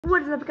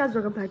What is up, guys?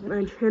 Welcome back to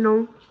my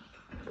channel.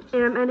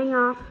 And I'm ending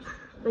off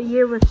the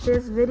year with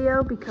this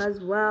video because,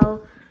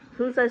 well,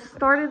 since I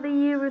started the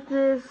year with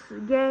this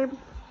game,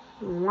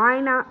 why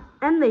not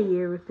end the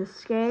year with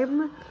this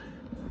game?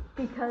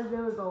 Because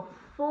there was a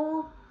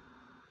full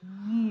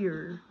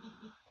year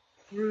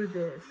through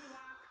this.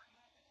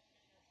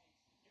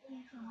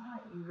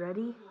 You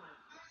ready? You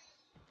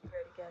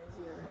ready, guys?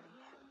 You ready?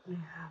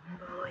 Yeah,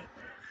 boy.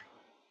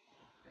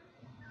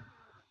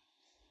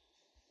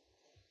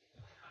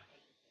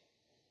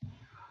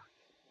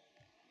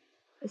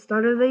 I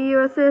started the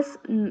year with this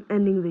and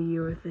ending the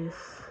year with this.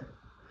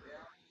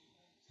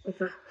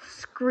 With a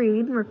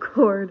screen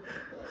record.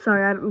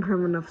 Sorry, I don't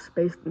have enough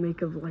space to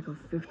make like a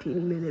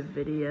 15-minute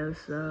video,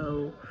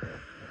 so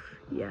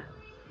yeah.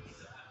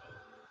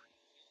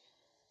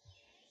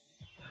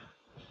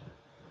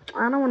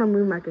 I don't want to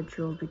move my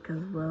controls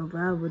because, well,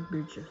 that would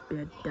just be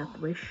a death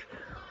wish.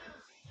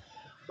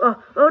 Oh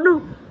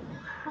no!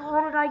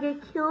 How did I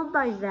get killed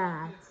by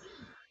that?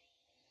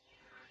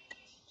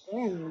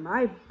 Dang,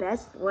 my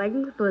best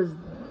length was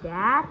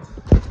that?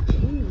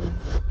 Jeez.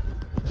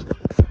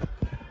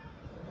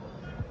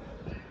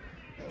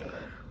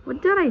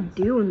 What did I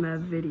do in that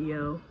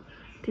video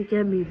to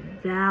get me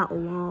that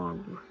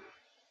long?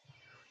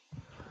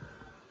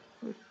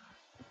 My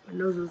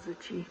nose was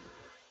itchy.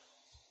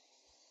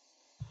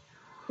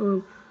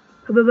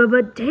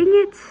 But dang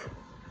it!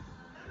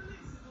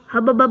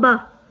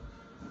 Hubba.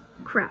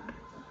 Crap.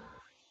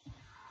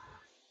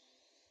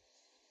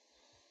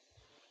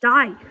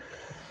 Die!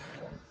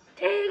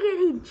 Dang it,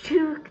 he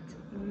juked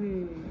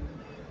me.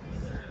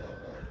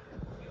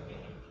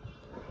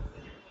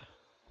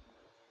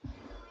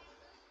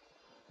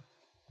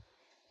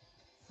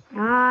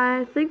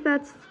 I think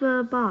that's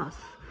the boss.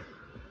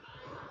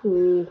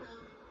 Oh.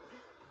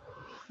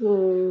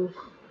 Oh.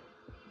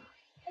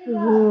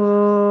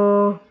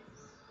 Oh.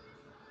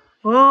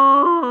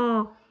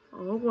 Oh.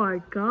 Oh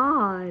my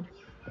god.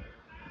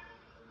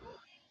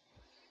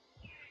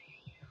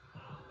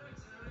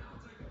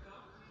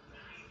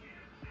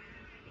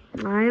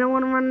 I don't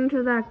want to run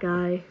into that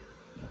guy.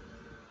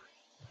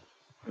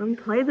 I've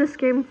played this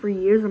game for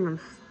years and I'm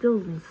still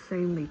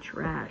insanely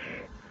trash.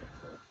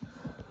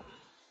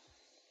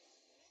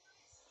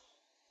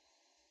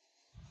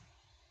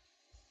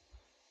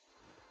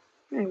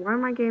 Hey, why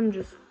my game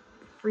just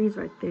freeze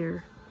right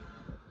there?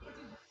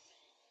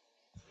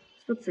 I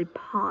was about to say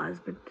pause,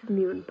 but it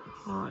didn't even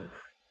pause.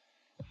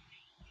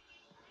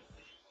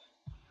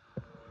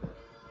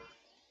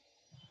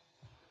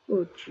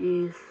 Oh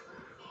jeez.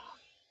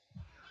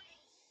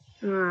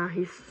 Ah,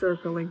 he's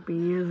circling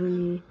me, isn't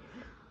he?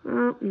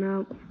 Oh,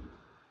 no.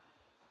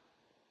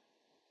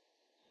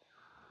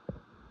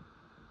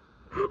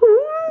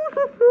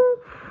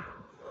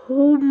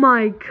 Oh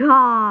my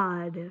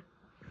god.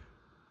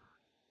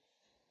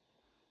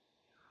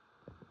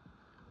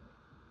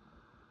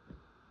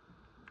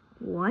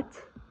 What?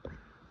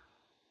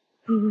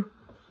 I'm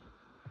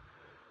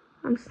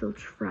still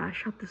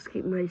trash at this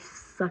game. I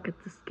suck at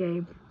this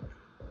game.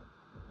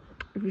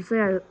 If you say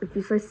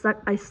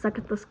I suck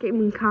at this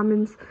game in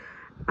comments,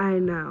 I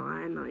know.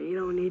 You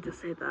don't need to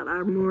say that.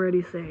 I'm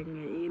already saying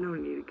it. You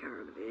don't need to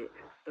comment it.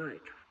 That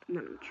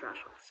I'm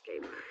trash at this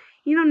game.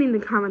 You don't need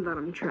to comment that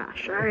I'm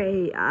trash.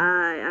 Alright,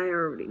 I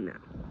already know.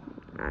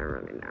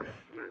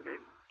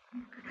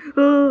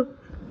 Okay.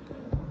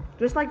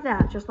 Just like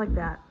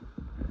that.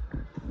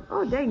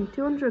 Oh dang,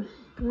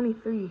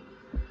 223.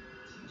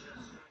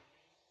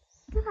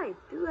 What did I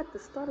do at the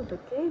start of the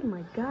game?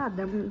 My god,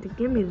 to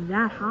get me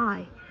that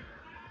high.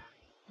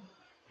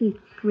 Come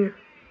here.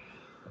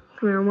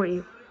 Come here, I want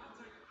you.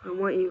 I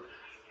want you.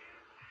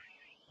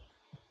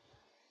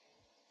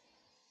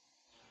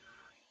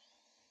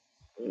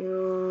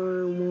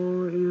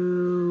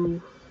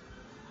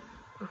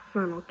 Oh,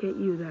 fine, I'll get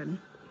you then.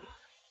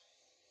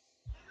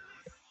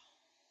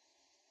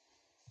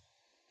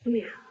 Come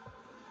here.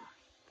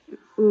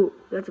 Ooh,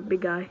 that's a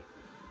big guy.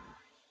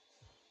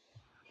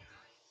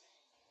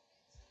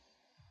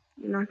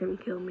 You're not gonna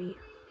kill me.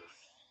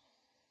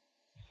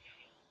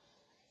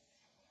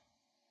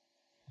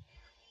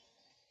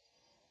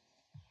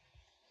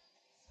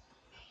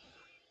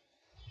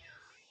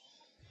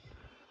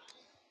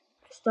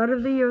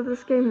 Started the year with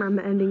this game, I'm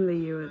ending the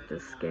year with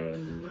this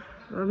game.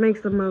 That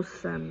makes the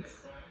most sense.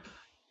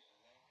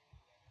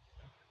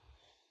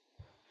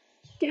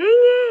 Dang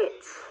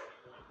it!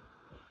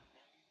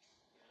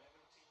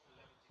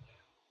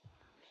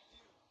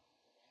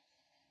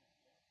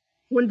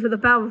 One to the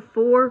power of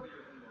 4.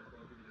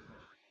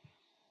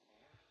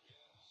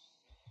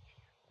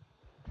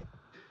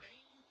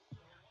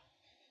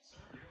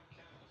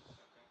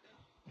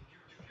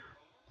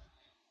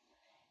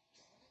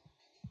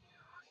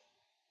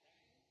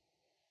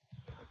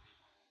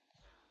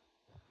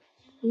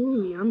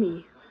 Ooh,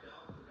 yummy.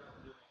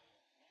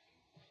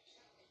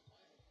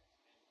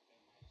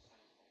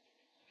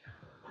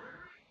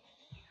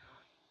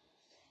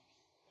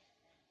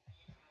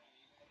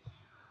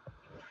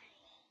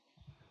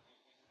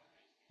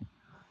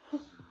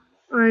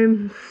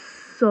 I'm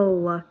so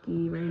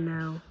lucky right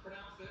now.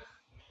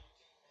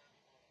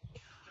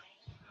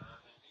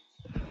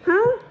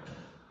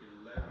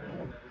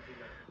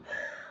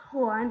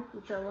 One,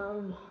 each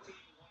alone.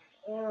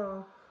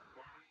 Oh.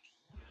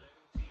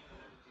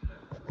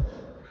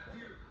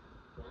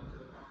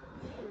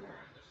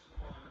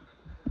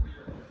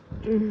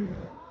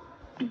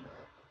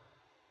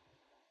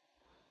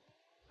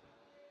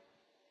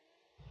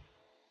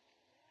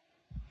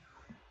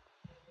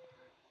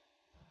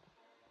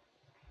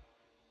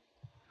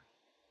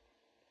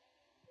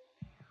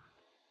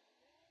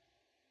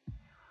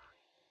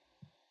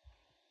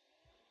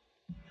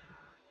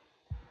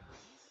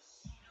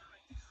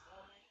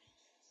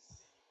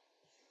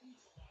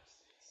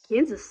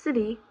 Kansas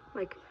City?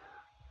 Like,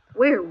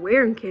 where?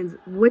 Where in Kansas?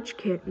 Which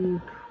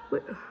Canton?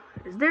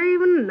 Is there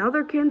even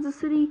another Kansas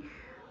City?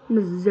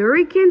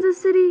 Missouri, Kansas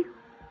City?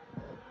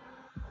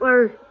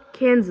 Or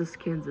Kansas,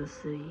 Kansas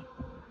City?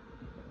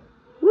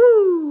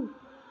 Woo!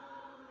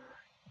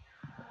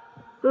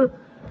 Uh,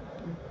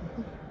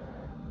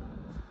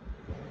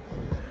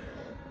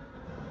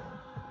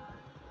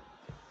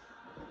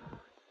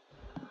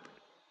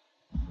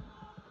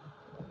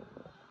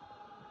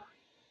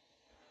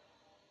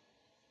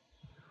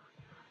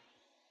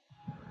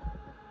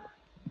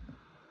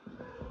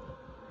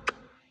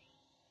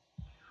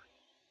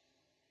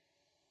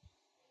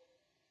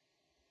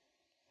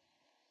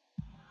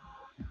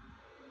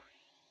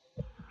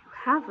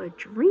 have a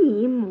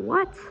dream?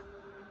 What?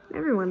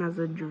 Everyone has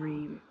a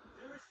dream.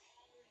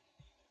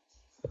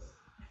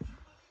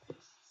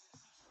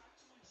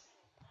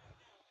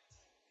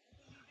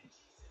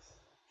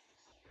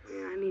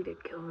 Yeah, I need to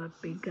kill that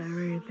big guy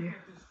right there.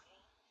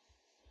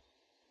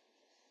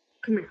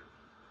 Come here.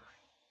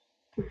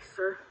 Come here,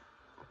 sir.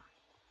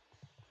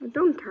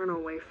 Don't turn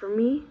away from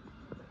me.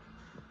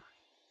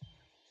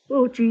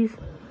 Oh, jeez.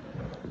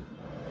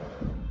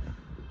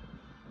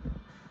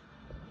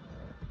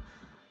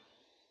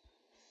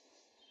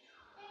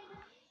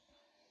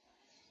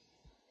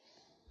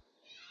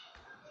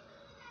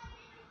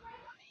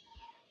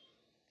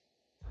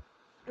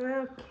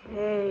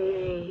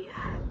 Okay.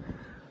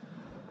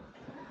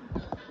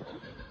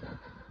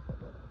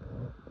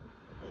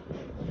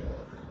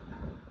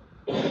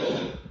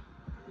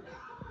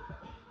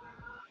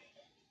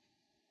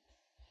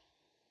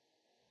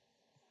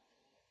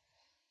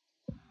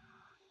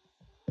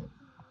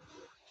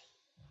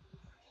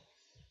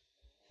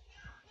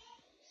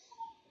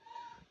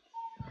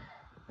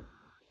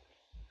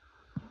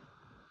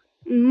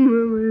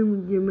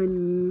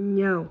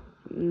 No.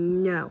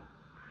 No.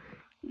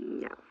 No.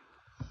 No.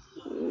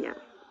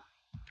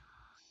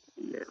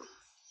 No.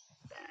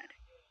 Bad.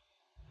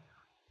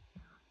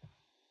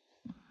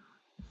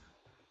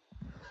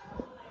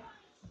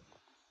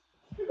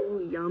 Oh,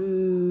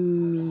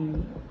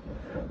 yummy.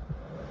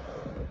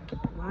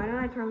 Why did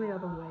I turn the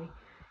other way?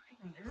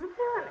 Isn't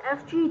there an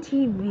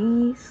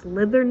FGTV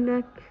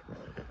Slitherneck?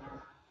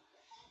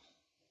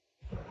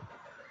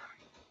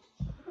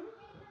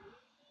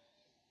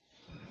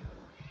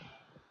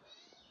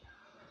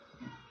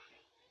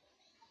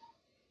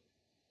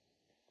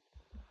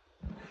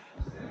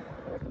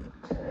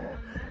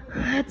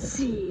 Let's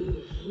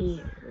see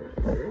here.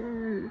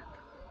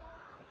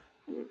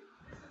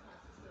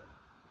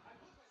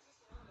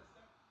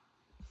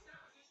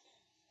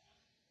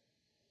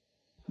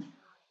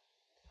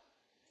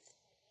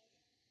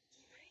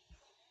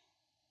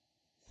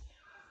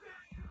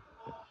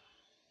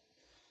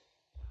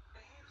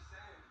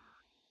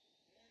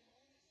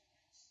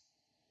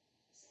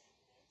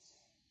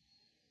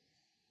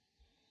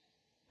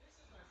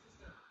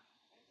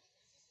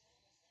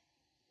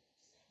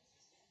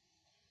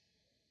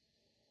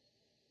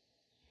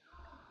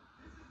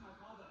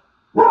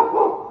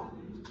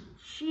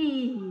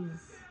 Jeez.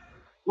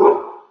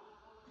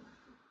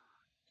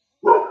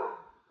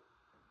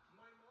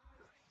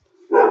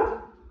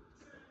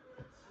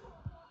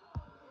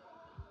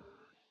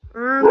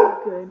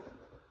 I'm good.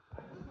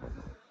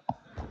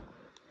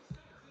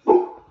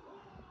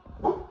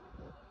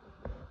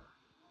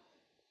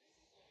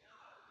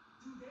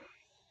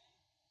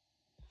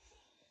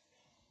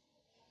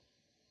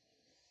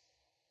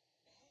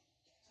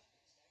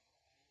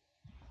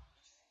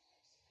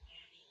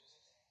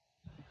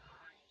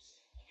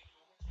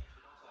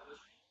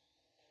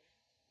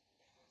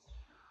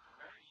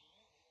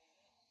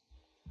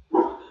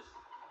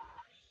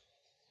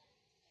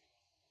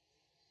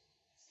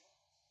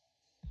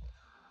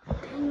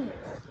 Dang it.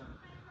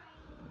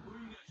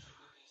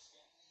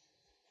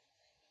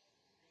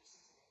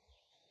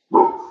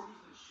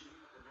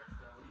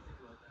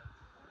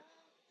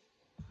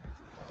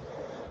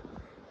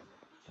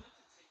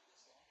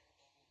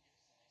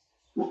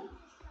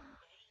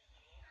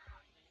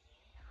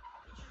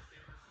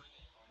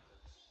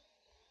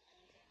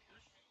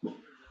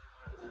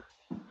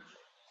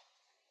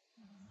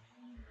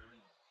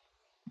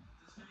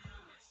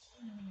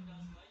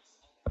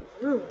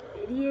 You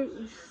idiot,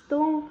 you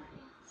stole.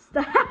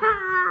 Stop.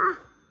 I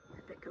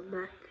have to come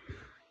back.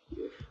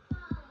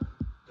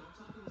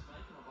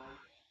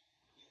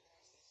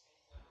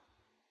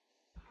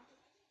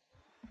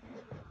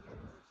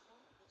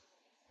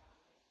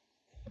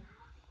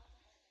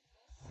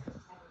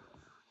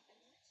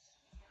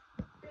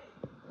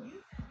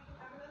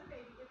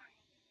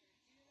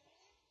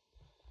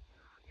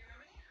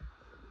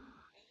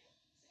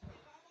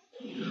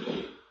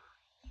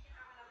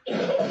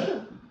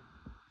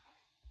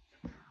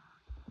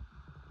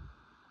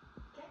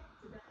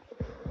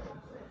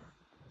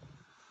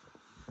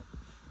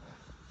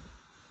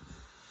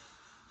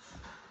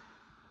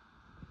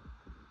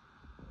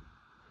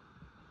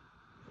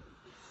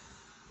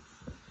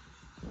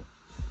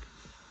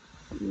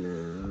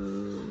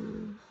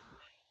 No.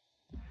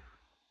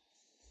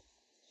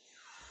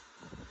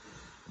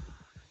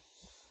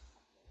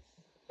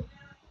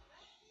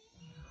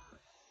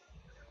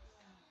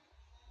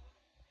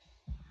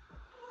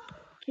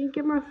 Can't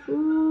get my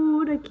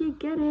food. I can't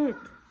get it.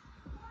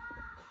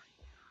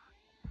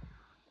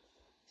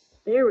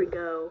 There we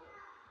go.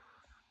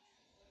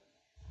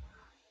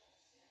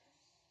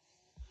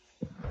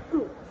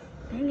 Ooh,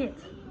 dang it.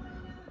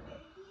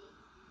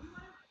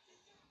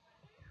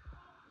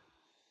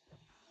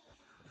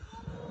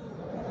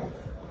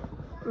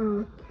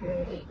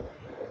 Okay.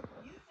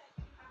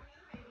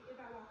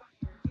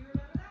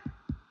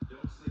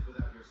 Don't sleep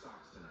without your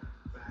socks tonight.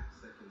 Facts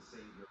that can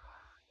save your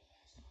life.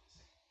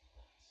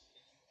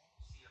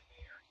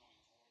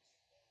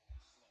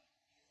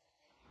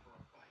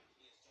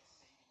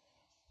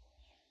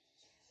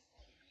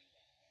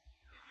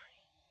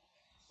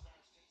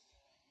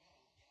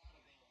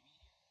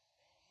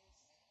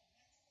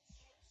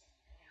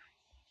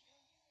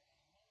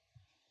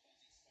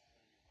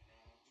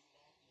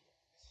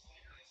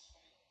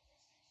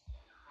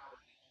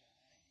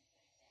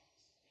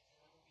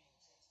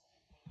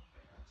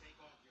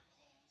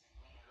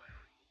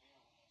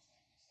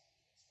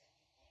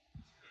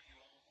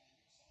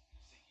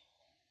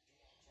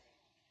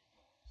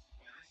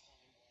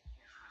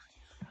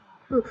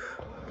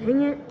 Oof.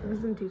 Dang it. It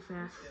wasn't too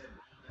fast.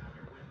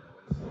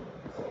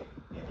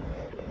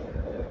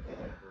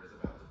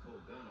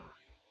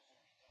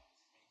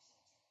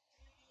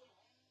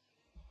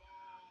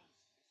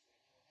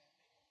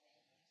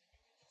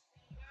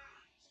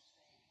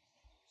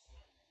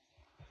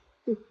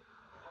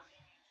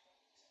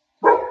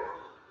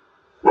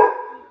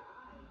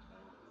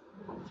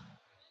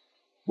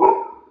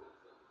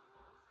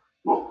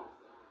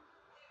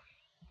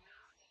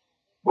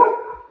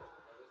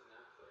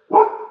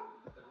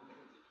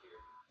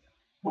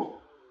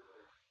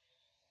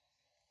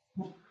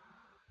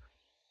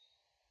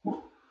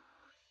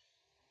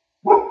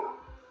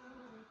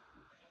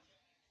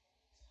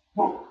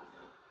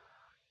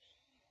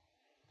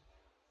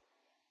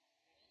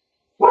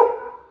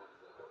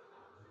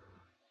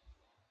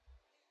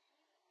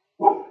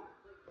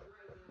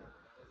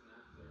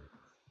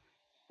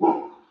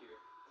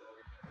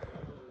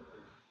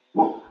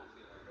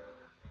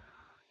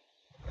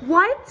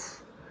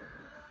 What?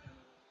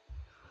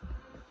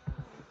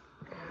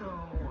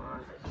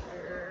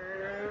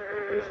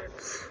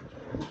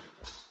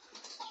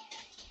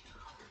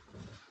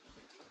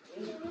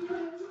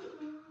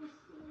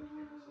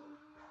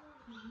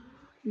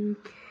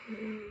 Okay.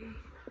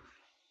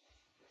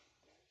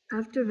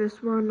 After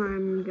this one,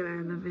 I'm gonna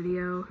end the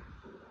video.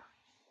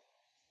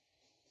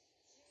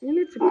 And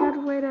it's a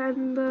good way to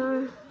end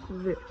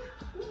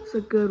it's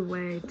a good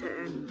way to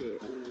end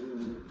it.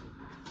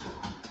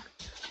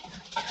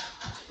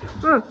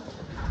 Oh,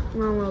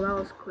 well, that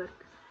was quick.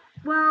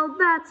 Well,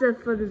 that's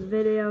it for this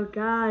video,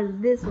 guys.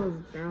 This was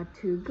not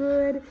too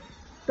good.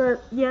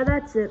 But, yeah,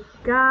 that's it,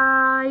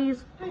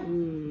 guys.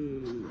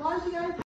 Peace.